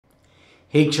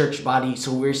Hey church body,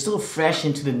 so we're still fresh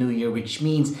into the new year, which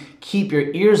means keep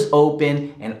your ears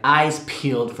open and eyes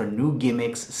peeled for new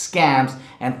gimmicks, scams,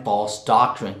 and false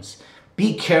doctrines.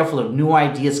 Be careful of new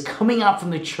ideas coming out from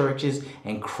the churches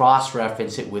and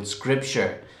cross-reference it with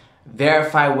scripture.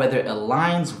 Verify whether it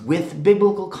aligns with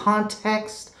biblical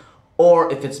context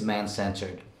or if it's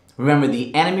man-centered. Remember,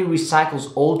 the enemy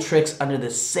recycles old tricks under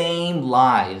the same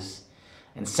lies.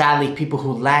 And sadly, people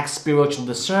who lack spiritual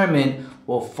discernment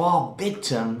will fall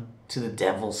victim to the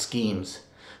devil's schemes.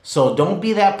 So don't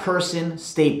be that person.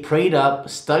 Stay prayed up,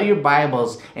 study your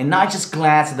Bibles, and not just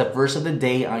glance at the verse of the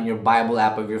day on your Bible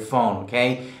app of your phone,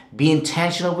 okay? Be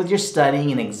intentional with your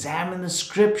studying and examine the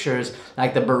scriptures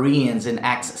like the Bereans in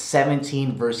Acts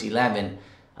 17 verse 11.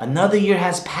 Another year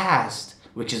has passed,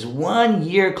 which is 1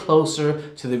 year closer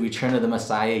to the return of the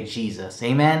Messiah, Jesus.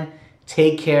 Amen?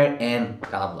 Take care and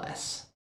God bless.